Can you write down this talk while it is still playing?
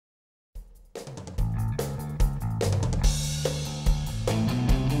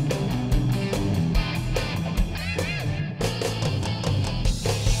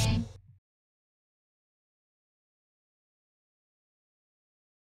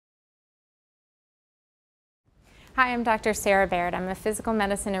Hi, I'm Dr. Sara Baird. I'm a physical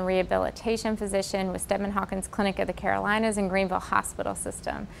medicine and rehabilitation physician with Steadman Hawkins Clinic of the Carolinas and Greenville Hospital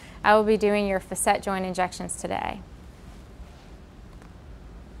System. I will be doing your facet joint injections today.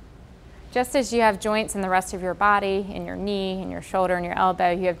 Just as you have joints in the rest of your body, in your knee, in your shoulder, and your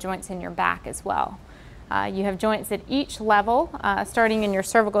elbow, you have joints in your back as well. You have joints at each level, starting in your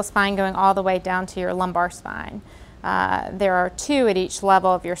cervical spine going all the way down to your lumbar spine. There are two at each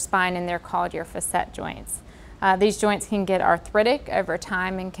level of your spine, and they're called your facet joints. These joints can get arthritic over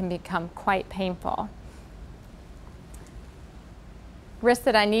time and can become quite painful. Risks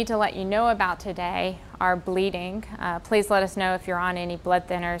that I need to let you know about today are bleeding. Please let us know if you're on any blood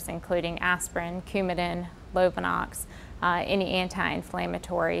thinners, including aspirin, Coumadin, Lovenox, any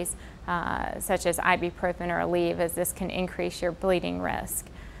anti-inflammatories such as ibuprofen or Aleve, as this can increase your bleeding risk.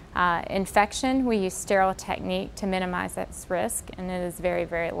 Infection, we use sterile technique to minimize this risk, and it is very,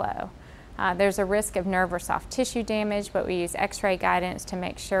 very low. There's a risk of nerve or soft tissue damage, but we use x-ray guidance to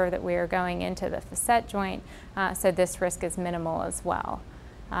make sure that we are going into the facet joint, so this risk is minimal as well.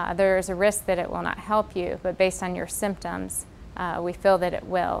 There is a risk that it will not help you, but based on your symptoms, we feel that it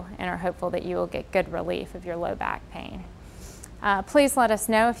will and are hopeful that you will get good relief of your low back pain. Please let us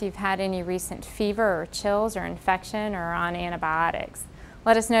know if you've had any recent fever or chills or infection or are on antibiotics.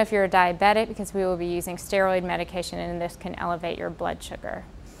 Let us know if you're a diabetic, because we will be using steroid medication and this can elevate your blood sugar.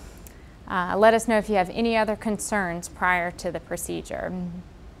 Let us know if you have any other concerns prior to the procedure.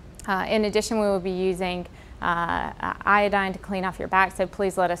 In addition, we will be using iodine to clean off your back, so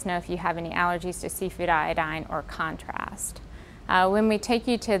please let us know if you have any allergies to seafood iodine or contrast. When we take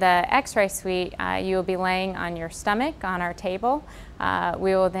you to the x-ray suite, you will be laying on your stomach on our table.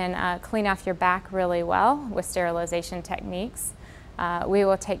 We will then clean off your back really well with sterilization techniques. We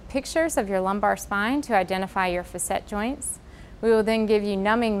will take pictures of your lumbar spine to identify your facet joints. We will then give you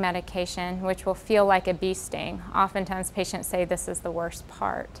numbing medication, which will feel like a bee sting. Oftentimes patients say this is the worst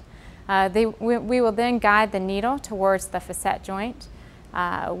part. We will then guide the needle towards the facet joint.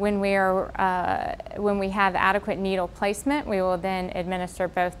 When we have adequate needle placement, we will then administer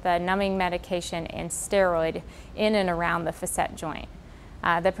both the numbing medication and steroid in and around the facet joint.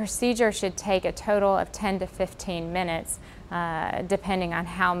 The procedure should take a total of 10 to 15 minutes, depending on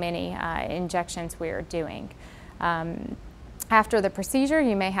how many injections we are doing. After the procedure,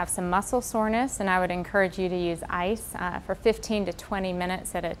 you may have some muscle soreness, and I would encourage you to use ice for 15 to 20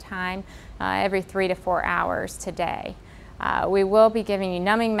 minutes at a time, every 3 to 4 hours today. We will be giving you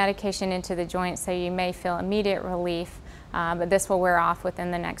numbing medication into the joint, so you may feel immediate relief, but this will wear off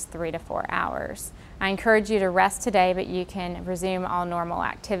within the next 3 to 4 hours. I encourage you to rest today, but you can resume all normal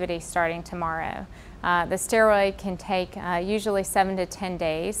activity starting tomorrow. The steroid can take usually 7 to 10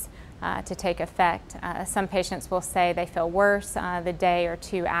 days to take effect. Some patients will say they feel worse the day or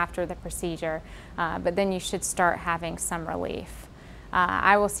two after the procedure, but then you should start having some relief.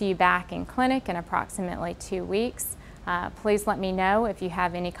 I will see you back in clinic in approximately 2 weeks. Please let me know if you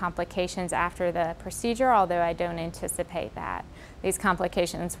have any complications after the procedure, although I don't anticipate that. These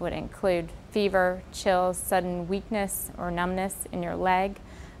complications would include fever, chills, sudden weakness or numbness in your leg,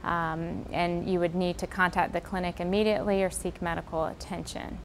 and you would need to contact the clinic immediately or seek medical attention.